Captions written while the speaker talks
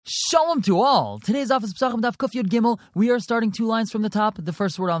Shalom to all! Today's daf is Pesachim daf Kuf Yud Gimel. We are starting 2 lines from the top, the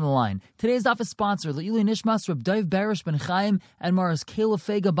first word on the line. Today's daf is sponsored Le'ilui Nishmas Reb Dov Barish Ben Chaim and Maras Kela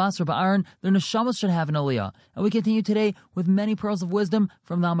Fega Bas Reb Aaron. Their neshamas should have an aliyah. And we continue today with many pearls of wisdom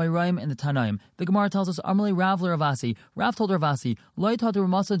from the Amoraim and the Tanaim. The Gemara tells us, Amalei Rav Ravasi. Rav told Ravasi, Loi Tadu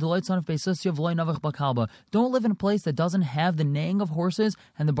Ramasa Deloit Son of Beisusya V'loi Navach Bakalba. Don't live in a place that doesn't have the neighing of horses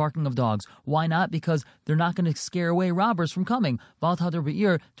and the barking of dogs. Why not? Because they're not going to scare away robbers from coming. Val Tadu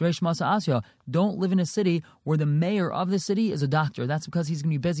Be'ir Don't live in a city where the mayor of the city is a doctor. That's because he's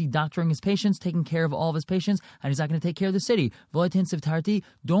going to be busy doctoring his patients, taking care of all of his patients, and he's not going to take care of the city.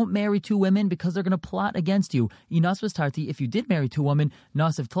 Don't marry 2 women because they're going to plot against you. If you did marry 2 women,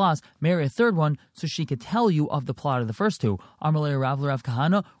 nasiv tlas, marry a 3rd one so she could tell you of the plot of the first 2. Amalei Rav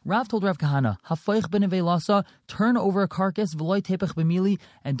Kahana. Rav told Rav Kahana, turn over a carcass,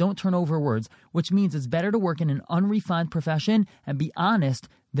 and don't turn over words, which means it's better to work in an unrefined profession and be honest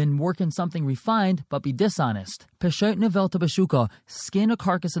than work in something refined but be dishonest. Peshet nevelta b'shuka, skin a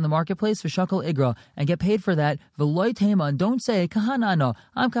carcass in the marketplace, v'shakal igra, and get paid for that. V'loy tema, and don't say kahana,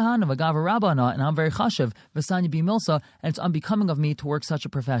 I'm kahana, v'gav rabbana, and I'm very chashiv, v'sanya b'milsa, and it's unbecoming of me to work such a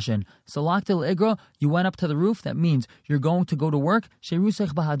profession. So laktil igra, you went up to the roof. That means you're going to go to work.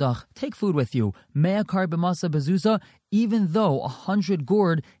 Sheirusech bahadach, take food with you. Mea kar b'masa bezuza, even though 100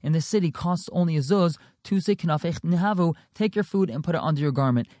 gourd in the city costs only a zuz, take your food and put it under your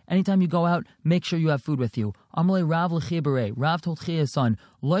garment. Anytime you go out, make sure you have food with you. Amalei Rav l'chibere. Rav told Chiya's son,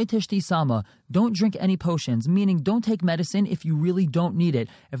 Loi tishti sama. Don't drink any potions, meaning don't take medicine if you really don't need it.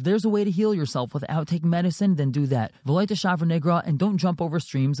 If there's a way to heal yourself without taking medicine, then do that. V'loi teshavra negra, and don't jump over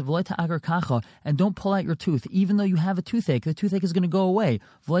streams. V'loi ta'agar kacha, and don't pull out your tooth. Even though you have a toothache, the toothache is going to go away.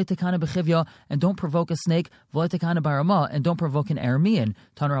 V'loi tekana b'chivya, and don't provoke a snake. V'loi tekana barama, and don't provoke an Aramean.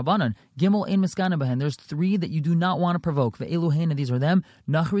 Taner Rabbanan. Gimel ein miskana behen. There's 3 that you do not want to provoke. Ve'eluhein, these are them.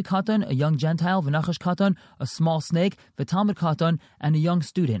 Nachri katan, a young Gentile. V'nachash katan, a small snake. V'talmud katan, and a young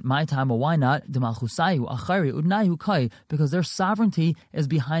student. My time, why not? Demalchusayu, achari, udnayu kai, because their sovereignty is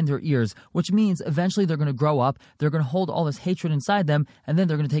behind their ears, which means eventually they're going to grow up, they're going to hold all this hatred inside them, and then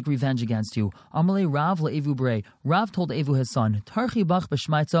they're going to take revenge against you. Amalei Rav le'evu brei. Rav told Evu his son, Tarchi bach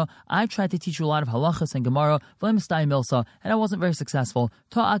b'shmaitza, I tried to teach you a lot of halachas and gemara, v'lemistai milsa, and I wasn't very successful.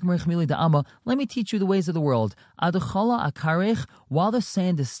 Ta'ak merich da'ama, let me teach you the ways of the world. Adachala akarech, while the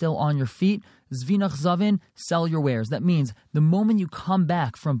sand is still on your feet, Zvinach Zavin, sell your wares. That means the moment you come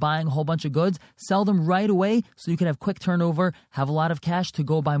back from buying a whole bunch of goods, sell them right away so you can have quick turnover, have a lot of cash to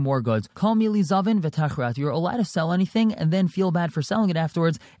go buy more goods. Kol mili Zavin v'tachrat. You're allowed to sell anything and then feel bad for selling it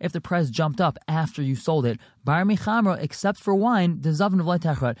afterwards if the price jumped up after you sold it. Bar michamra, except for wine, the Zavin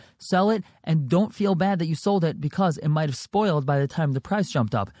v'tachrat. Sell it and don't feel bad that you sold it because it might have spoiled by the time the price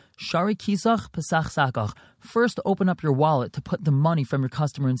jumped up. Shari kisach pesach sakach. First, open up your wallet to put the money from your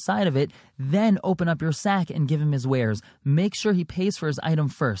customer inside of it. Then open up your sack and give him his wares. Make sure he pays for his item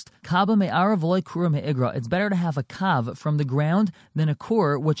first. Kaba me'ara v'loy kura me'igra. It's better to have a kav from the ground than a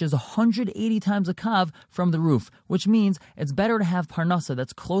kur, which is 180 times a kav from the roof, which means it's better to have parnasa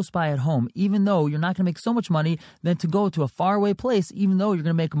that's close by at home, even though you're not going to make so much money, than to go to a faraway place, even though you're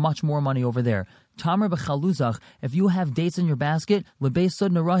going to make much more money over there. Tamer b'chaluzach, if you have dates in your basket, lebeisod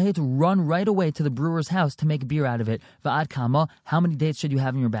narahet, run right away to the brewer's house to make beer out of it. Va'ad kama, how many dates should you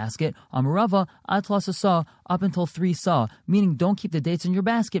have in your basket? Amarava, atlas sa, up until 3 sa, meaning don't keep the dates in your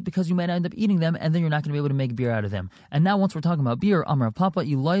basket because you might end up eating them and then you're not going to be able to make beer out of them. And now once we're talking about beer, Amar Papa,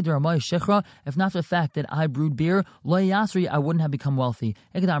 Eloi Daramai Shechra, if not for the fact that I brewed beer, Loi Yasri, I wouldn't have become wealthy.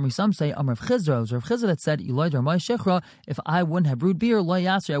 Ekadamri, some say, Amar Chizra, it was Rav Chizra that said, Eloi Daramai Shechra, if I wouldn't have brewed beer, Loi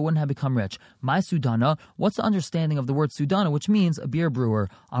Yasri, I wouldn't have become rich. My Sudana, what's the understanding of the word Sudana, which means a beer brewer?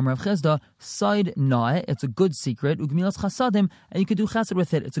 Amar Chizda, Said Nae, it's a good secret, Ugmilas Chasadim, and you could do chesed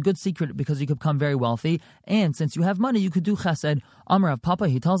with it. It's a good secret because you could become very wealthy, and since you have money, you could do chesed. Amar of Papa,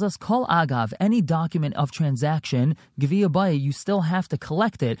 he tells us, Kol Agav, any document of transaction, Gviya Baye, you still have to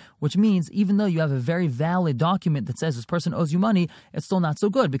collect it, which means even though you have a very valid document that says this person owes you money, it's still not so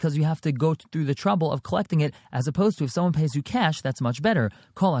good because you have to go through the trouble of collecting it, as opposed to if someone pays you cash, that's much better.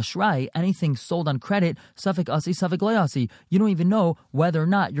 Kol Ashrai, anything sold on credit, Safik Asi, Safik Layasi, you don't even know whether or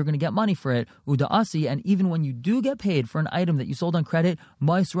not you're going to get money for it. Uda Asi, and even when you do get paid for an item that you sold on credit,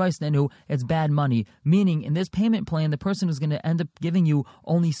 Mais Rice Nenu, it's bad money. Meaning, in this payment plan, the person is going to end up giving you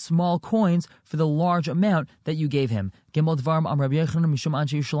only small coins for the large amount that you gave him. Gimel Dvarim Am Rabbi Yochanan Mishum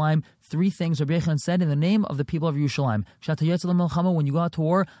Anshe Yerushalayim. 3 things Rabbi Yochanan said in the name of the people of Yerushalayim. When you go out to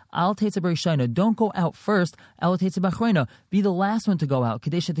war, don't go out first. Be the last one to go out,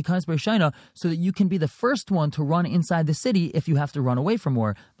 so that you can be the first one to run inside the city if you have to run away from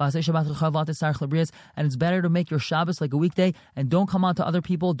war. And it's better to make your Shabbos like a weekday, and don't come on to other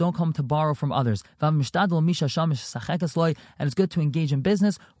people, don't come to borrow from others. And it's good to engage in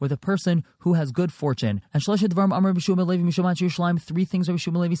business with a person who has good fortune. And 3 things Rabbi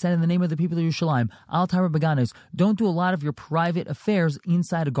Shimon Levi said in the name of the people of Yerushalayim. Don't do a lot of your private affairs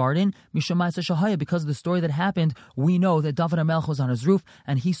inside a garden. Because of the story that happened, we know that David HaMelech was on his roof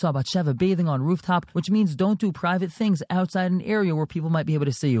and he saw Bathsheba bathing on a rooftop, which means don't do private things outside an area where people might be able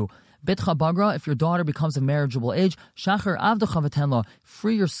to see you. Bitcha bagra, if your daughter becomes of marriageable age, shachar avdecha v'tenla,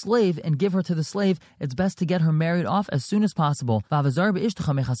 free your slave and give her to the slave. It's best to get her married off as soon as possible. V'avazar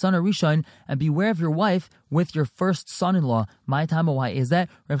be'ishtecha mechasana rishon, and beware of your wife with your first son-in-law. My time, why is that?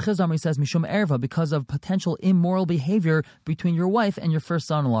 Rav Chizamri says mishum erva, because of potential immoral behavior between your wife and your first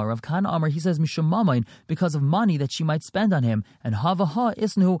son-in-law. Rav Khan Amar, he says mishum mamain, because of money that she might spend on him. And havaha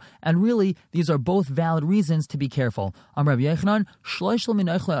isnu, and really these are both valid reasons to be careful. Amar Rabbi Yochanan, shloishel min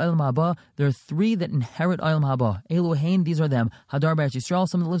eichle olam haba, there are 3 that inherit olam haba. Elohein, these are them. Hadar b'Eretz Yisrael,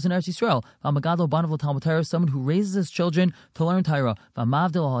 someone that lives in Eretz Yisrael. V'amagadol banav l'talmud Torah, someone who raises his children to learn Torah.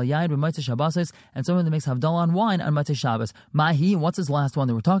 V'mavdil al yayin b'motzei Shabbosos, and someone that makes havdalah on wine on Motzei Shabbos. Mahi, what's his last one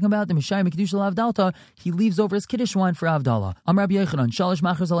that we're talking about? The Mishayim Kedusha L'Havdalta, he leaves over his Kiddush wine for Havdalah. Amar Rabbi Yochanan, Shalosh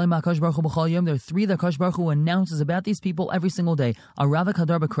machros aleim HaKadosh Baruch Hu b'chol yom. There are 3 that HaKadosh Baruch Hu announces about these people every single day. A ravak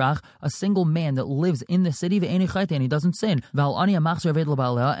hadar b'krach, a single man that lives in the city, v'eini chayte, and he doesn't sin. V'al ani amachzer aved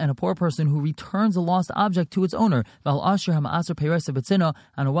l'ba'aleh, and a poor person who returns a lost object to its owner. V'al asher hama'aser peiresa b'tzina,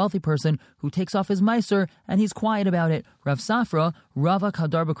 and a wealthy person who takes off his meiser and he's quiet about it. Rav Safra, ravak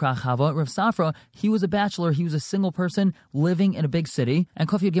hadar b'krach hava. Rav Safra, he was a bachelor, he was a single person living in a big city. And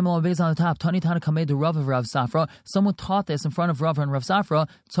Kof Yud Gimel Beis on the top, Tani Tana Kamei de Rav of Rav Safra. Someone taught this in front of Rav and Rav Safra.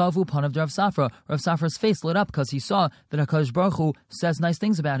 Tzavu Panav Rav Safra. Rav Safra's face lit up because he saw that HaKadosh Baruch Hu says nice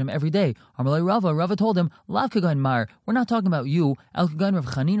things about him every day. Amalei Rava told him, Lav Kagain Mar, we're not talking about you. El Kagain Rav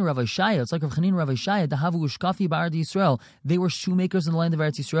Chanin Rav Ishaya. It's like Rav Chanin Rav Ishaya. Dahavu Ushkafi Ba'ard Yisrael. They were shoemakers in the land of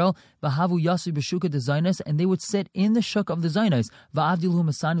Eretz Yisrael. Vahavu Yasu B'shuka de Zionis, and they would sit in the shuk of the Zionis. Va'avdilu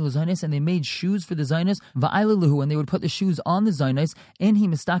Masani L'Zionis, and they made shoes for the Zionis. Va'ailuhu, and they would put the shoes on the Zionis. In he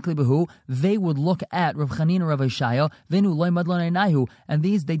mistakli behu, they would look at Rav Chanin Rav Ishaya. Venu loy madlon einahu, and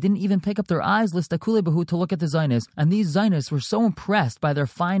these they didn't even pick up their eyes listakule behu to look at the Zionis. And these Zionists were so impressed by their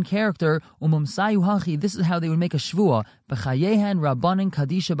fine character. Umumsayu hachi, this is how they would make a shvua. B'chayehen rabbanin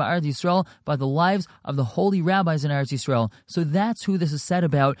kadisha ba'ard Yisrael, by the lives of the holy rabbis in Eretz Yisrael. So that's who this is said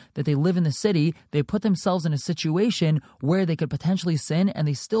about, that they live in the city, they put themselves in a situation where they could potentially sin, and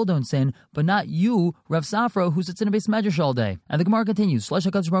they still don't sin, but not you, Rav Safra, who sits in a base medrash all day. And the Gemara continues, there are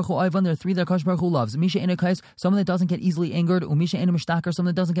 3 that HaKadosh Baruch Hu loves. Misha ena kais, someone that doesn't get easily angered. Umisha ena mishtaker,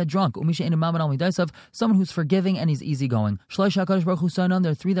 someone that doesn't get drunk. Umisha ena maman al midaisav, someone who's forgiving and he's easygoing. There are 3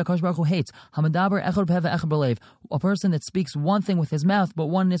 that HaKadosh Baruch Hu hates. Hamadaber echad peva echad belev, a person that speaks one thing with his mouth but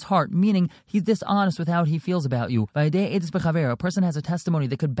one in his heart, meaning he's dishonest with how he feels about you. A person has a testimony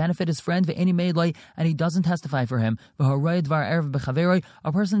that could benefit his friend, and he doesn't testify for him. A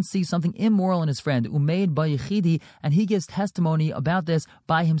person sees something immoral in his friend, and he gives testimony about this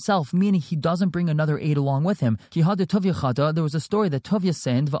by himself, meaning he doesn't bring another aid along with him. There was a story that Tovia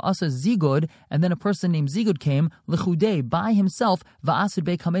sinned, zigud, and then a person named Zigud came, by himself,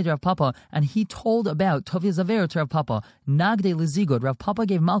 and he told about Tovia Zaver to Rav Papa. Nagde Zigud, Rav Papa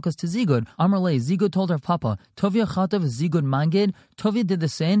gave Malchus to Zigud. Amrle, Zigud told Rav Papa, Tovia chatav, Zigud mangid, Tovia did the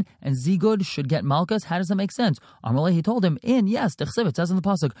sin, and Zigud should get Malchus. How does that make sense? Amrle, he told him, yes, it says in the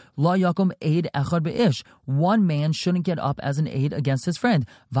pasuk, La yakum aid echad be'ish. One man shouldn't get up as an aid against his friend.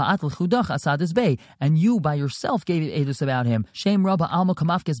 Va'at l'chudach asadis bay, and you by yourself gave aidus about him. Shem rabba alma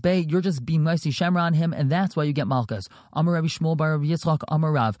kamafkes bay, you're just being nice shemra on him, and that's why you get Malchus. Amar Rabbi Shmuel bar Rabbi Yitzchak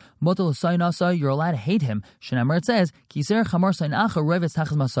Amar Rav, motel saynasai, you're allowed to hate him. Shenamar, it says, kiser chamar saynacha revetz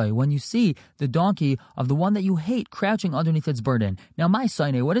tachas masai, when you see the donkey of the one that you hate crouching underneath its burden. Now my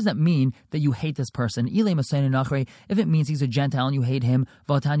sayne, what does that mean that you hate this person? Ilay masayne nachre, if it means he's a Gentile and you hate him.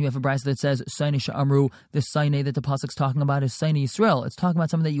 Vatan, you have a brayso that says sayne sha'amru, this sayne that the pasuk's talking about is sayne Yisrael. It's talking about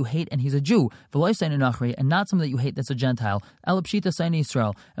someone that you hate and he's a Jew. V'loy sayne nachre, and not someone that you hate that's a Gentile. Elapshita sayne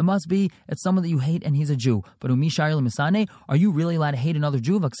Yisrael. It must be it's someone that you hate and he's a Jew. But umishar l'misane, are you really allowed to hate another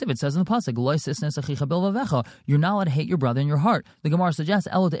Jew? V'ksiv, it says in the pasuk, loy sisnes achicha bil vavecha, you're not allowed to hate your brother in your heart. The Gemara suggests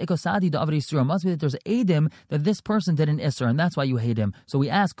elo de ikosadi da avri Yisrael, must be that there's edim that this person did an isser and that's why you hate him. So we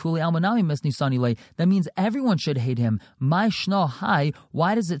ask kuli almanami misni sani le, that means everyone should hate him. My Mishna Hai,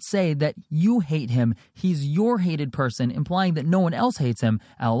 why does it say that you hate him? He's your hated person, implying that no one else hates him.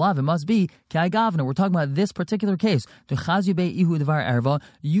 Alav, it must be Kai Gavna. We're talking about this particular case.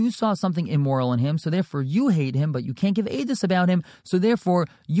 You saw something immoral in him, so therefore you hate him, but you can't give edus about him, so therefore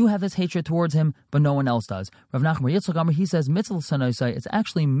you have this hatred towards him, but no one else does. Rav Nachman Yitzchak Amar, he says, mitzvah sanoisai, it's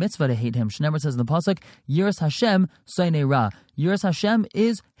actually mitzvah to hate him. Shneimar says in the pasuk, Yiras Hashem soinei ra. Yiras Hashem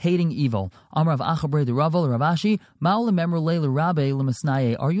is hating evil. Amar Rav Achabrei de Rav Ashi, Ma'al lememru le l'Rabbe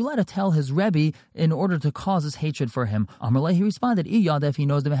l'masnaye. Are you allowed to tell his Rebbe in order to cause his hatred for him? Amar le, he responded, if he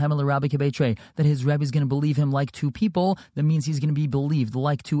knows the Mehem l'Rabbe kebeitrei, that his Rebbe is going to believe him like two people, that means he's going to be believed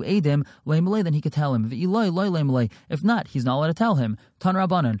like two Edim, le'malei, then he could tell him. V'iloi loy le'malei. If not, he's not allowed to tell him. Tan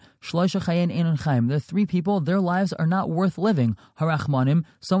Rabbanan, Shloisha Chayin Einon Chaim. There are three people, their lives are not worth living. Harachmanim,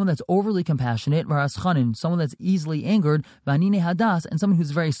 someone that's overly compassionate. Varaschanin, someone that's easily angered. Vanine Hadas, and someone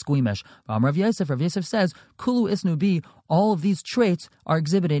who's very squeamish. Rav Yosef says, Kulu Isnu Bi, all of these traits are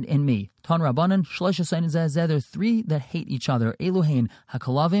exhibited in me. Tan Rabbanan, Shloisha Sayin Zeh, there are three that hate each other. Eluhain,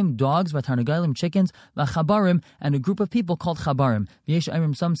 Hakalavim, dogs, Vatarnagailim, chickens, Vachabarim, and a group of people called Chabarim. V'yesh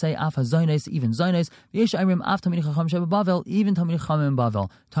Ayrim, some say Af HaZoines, even Zoines. V'yesh Ayrim, Af Tamid Chacham Sheba Bavel, even Tamid Chacham Bavel.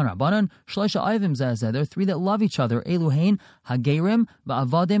 Tan Rabbanan, Shloisha Ayvim Zeh, there are three that love each other. Eluhain, Hagerim,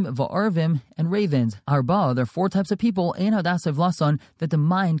 Va'avadim, Va'arvim, and ravens. Arba, there are four types of people, Ein Hadasav Lasan, that the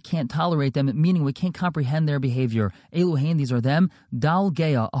mind can't tolerate them, meaning we can't comprehend their behavior. Eluhain, these are them. Dal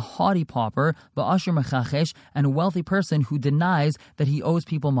Geya, a haughty pauper, Va'asher Mechachesh, and a wealthy person who denies that he owes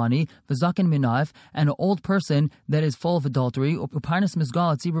people money, V'zaken Minav, and an old person that is full of adultery, Uparnas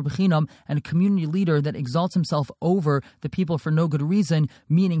Mizgal Tzibur Bechinam, and a community leader that exalts himself over the people for no good reason,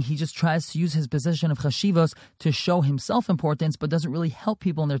 meaning he just tries to use his position of chashivos to show himself importance, but doesn't really help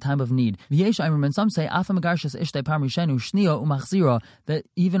people in their time of need. V'yesh Ayrim, and some say, Afa Megarshas Ishtei Pam Rishenu Shnia Umachzira, that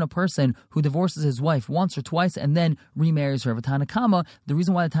even a person who divorces his wife once or twice and then remarries her. V'Tanakama, the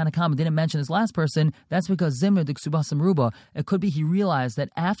reason why the Tanakama didn't mention this last person, that's because Zimna de Ksubas Ruba. It could be he realized that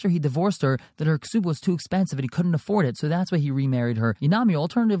after he divorced her, that her ksuba was too expensive and he couldn't afford it, so that's why he remarried her. Inami,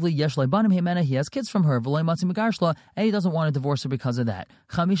 alternatively, Yesh Leibanim Himena, he has kids from her, V'loi Matzi Megarshla, and he doesn't want to divorce her because of that.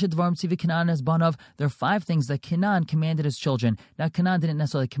 Chamisha Dvarim Tzivi Canaan as Banav, there are five things that Canaan commanded his children. Now, Canaan didn't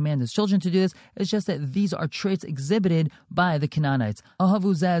necessarily command his children to do this, it's just that these are traits exhibited by the Canaanites.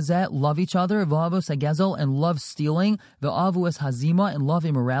 Ahavu Zeh, love each other, V'ahavu Sagezel, and love stealing, V'ahavu Es Hazima, and love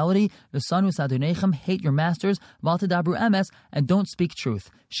immorality, V'sanu Sadunechem, hate your masters, V'altadabru Emes, and don't speak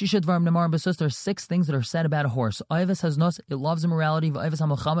truth. Shisha Dvarim Namar and Besus, there are six things that are said about a horse. Oives Haznos, it loves immorality, V'oives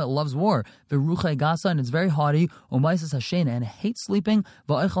HaMelchama, it loves war, V'rucha Gasa, and it's very haughty, Umaises Hashena, and it hates sleeping,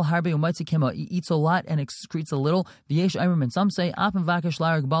 V'oichel Harbe Umaitzi Kima, it eats a lot and excretes a little, V'yesh Ayrim, and some say, Apim Vakesh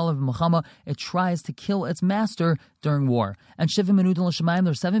Larik Balav Melchama, it tries to kill its master during war. And Shivim Menudin L'Shemaim,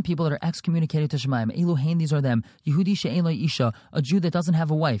 there are seven people that are excommunicated to Shemaim. Eluhain, these are them. Yehudi She'ein Lo Isha, a Jew that doesn't have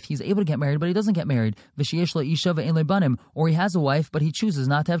a wife. He's able to get married, but he doesn't get married. V'Sheyesh Lo Isha Ve'ein Lo Banim, or he has a wife, but he chooses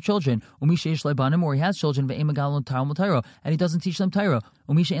not to have children. Umi Sheyesh Lo Banim, or he has children, Ve'ein Megal Lo Taram Lo Tairo, and he doesn't teach them Tairo.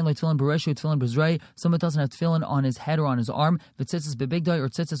 Umi She'ein Lo Tefillin B'Reshu Tefillin B'Zrei, someone that doesn't have tefillin on his head or on his arm. V'Tzitzis B'Bigdai, or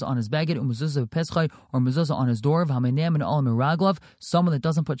tzitzis on his baggage. Umezuzah B'Peschai, or mezuzah on his door. V'Hamenem and Olam Miraglav, someone that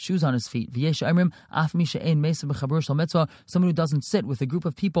doesn't put shoes on his feet. V'Yesh Ayrim, Af Mi She'ein Mesa B'Chabur Shal Mitzvah, someone who doesn't sit with a group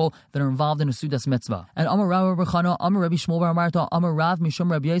of people that are involved in a Sudas Mitzvah. And Amar Rav Bechana, Amar Rabbi Shmuel Bar Marta, Amar Rav Mishum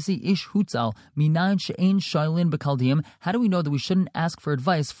Rabbi Yosi, Ish Hutzal, Minayin She'ein Shailin B'Kaldim. How do we know that we shouldn't ask for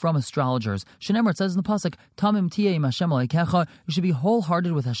advice from astrologers? Shenemar, it says in the pasuk, Tamim Tiyeh Im Hashem Aleikecha, you should be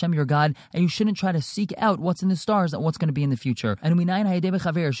wholehearted with Hashem your God, and you shouldn't try to seek out what's in the stars and what's going to be in the future. And Minayin Hayedeh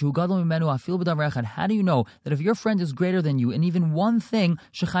B'Chaver, Shehu Gadol Mimenu Afil B'Davar Echad. How do you know that if your friend is greater than you in even one thing,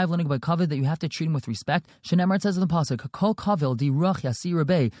 Shechayv Lenig by Kavod, that you have to treat him with respect? Shenemar, it says in the pasuk, Kol Kavil Di Ruach Yasi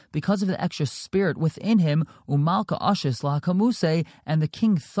Rebbe, because of the extra spirit within him, Umalka Ashis Lahakamuse, and the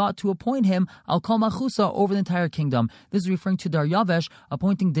king thought to appoint him Al Kol Machusa over the entire kingdom. This is referring to Daryavesh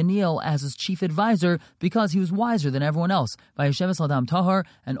appointing Daniel as his chief advisor because he was wiser than everyone else. Vayesheves al dam tahar,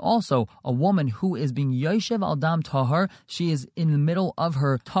 and also a woman who is being Yoshev al dam tahar, she is in the middle of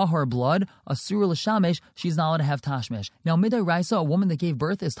her tahar blood, Asura l'shamesh, she's not allowed to have tashmesh. Now Midai Raisa, a woman that gave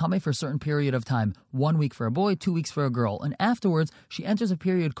birth, is tameh for a certain period of time, 1 week for a boy, 2 weeks for a girl, and afterwards she enters a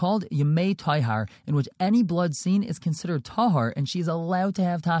period called Yemei Tahar, in which any blood seen is considered tahar, and she's allowed to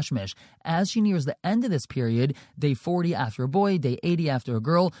have tashmish. As she nears the end of this period, day 40 after a boy, day 80 after a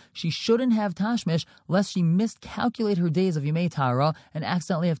girl, she shouldn't have tashmish lest she miscalculate her days of Yemei Tahara and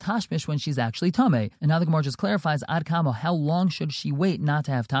accidentally have tashmish when she's actually tameh. And now the Gemara just clarifies ad kama, how long should she wait not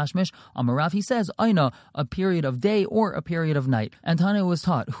to have tashmish? Amarav, he says, Aina, a period of day or a period of night. And Tana was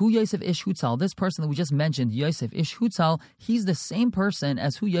taught, Hu Yosef Ish Hutzal, this person that we just mentioned, Yosef Yosef Ish Hutzal, he's the same person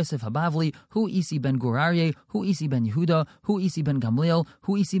as Hu Yosef Habavli, Hu Isi ben Gurarye, Hu Isi ben Yehuda, Hu Isi ben Gamliel,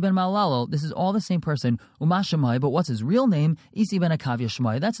 Hu Isi ben Malalo. This is all the same person, Uma Shemai, but what's his real name? Isi ben Akavya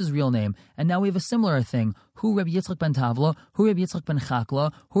Shemai. That's his real name. And now we have a similar thing. Hu Rabbi Yitzchak ben Tavla, Hu Rabbi Yitzchak ben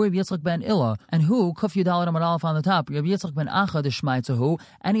Chakla, Hu Rabbi Yitzchak ben Illa, and Hu Kuf Yudalad Amad Aleph on the top. Rabbi Yitzchak ben Acha the Shmaitza Hu.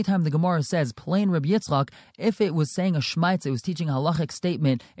 Anytime the Gemara says plain Rabbi Yitzchak, if it was saying a Shmaitza, it was teaching a halachic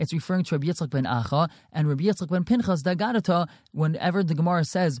statement, it's referring to Rabbi Yitzchak ben Acha, and Rabbi Yitzchak ben Pinchas Dagadata. Whenever the Gemara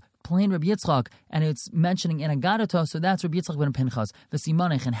says plain Rabbi Yitzchak, and it's mentioning in Agadata, so that's Rabbi Yitzchak ben Pinchas, the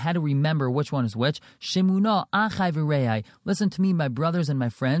Simanich, and how to remember which one is which. Shemuna achai v'rei. Listen to me, my brothers and my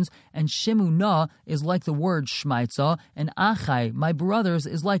friends. And Shemuna is like the word Shmaitza, and achai, my brothers,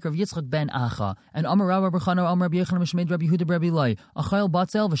 is like Rabbi Yitzchak ben Acha. And Amar Rabbi Chana, Amar Rabbi Yechon, Mishmeid Rabbi Yehuda, Rabbi Lai, Achayel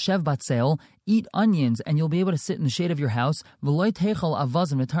batzel v'shev batzel. Eat onions, and you'll be able to sit in the shade of your house. V'loy teichel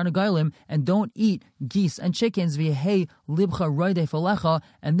avazim v'tarnagaylim, and don't eat geese and chickens. V'yehei libcha roidei falecha,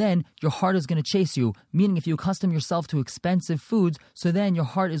 and then your heart is going to chase you. Meaning, if you accustom yourself to expensive foods, so then your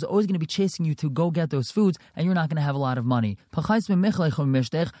heart is always going to be chasing you to go get those foods, and you're not going to have a lot of money.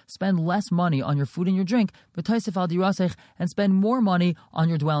 Spend less money on your food and your drink, and spend more money on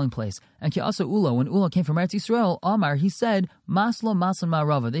your dwelling place. And Kiasa Ula, when Ula came from Eretz Yisrael, Amar, he said, Maslo Masan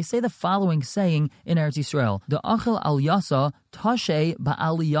Ma'arava. They say the following saying in Eretz Yisrael: the Achel al Yasa, Tashe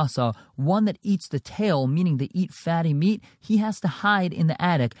Ba'ali Yasa. One that eats the tail, meaning they eat fatty meat, he has to hide in the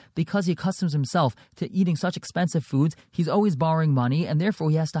attic because he accustoms himself to eating such expensive foods. He's always borrowing money, and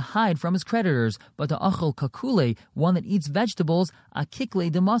therefore he has to hide from his creditors. But the Achel Kakule, one that eats vegetables,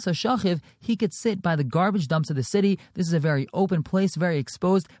 Akikle Demasa Shachiv, he could sit by the garbage dumps of the city. This is a very open place, very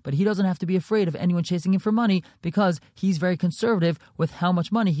exposed, but he doesn't have to be afraid of anyone chasing him for money because he's very conservative with how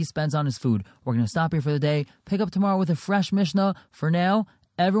much money he spends on his food. We're going to stop here for the day, pick up tomorrow with a fresh Mishnah. For now,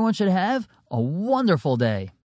 everyone should have a wonderful day.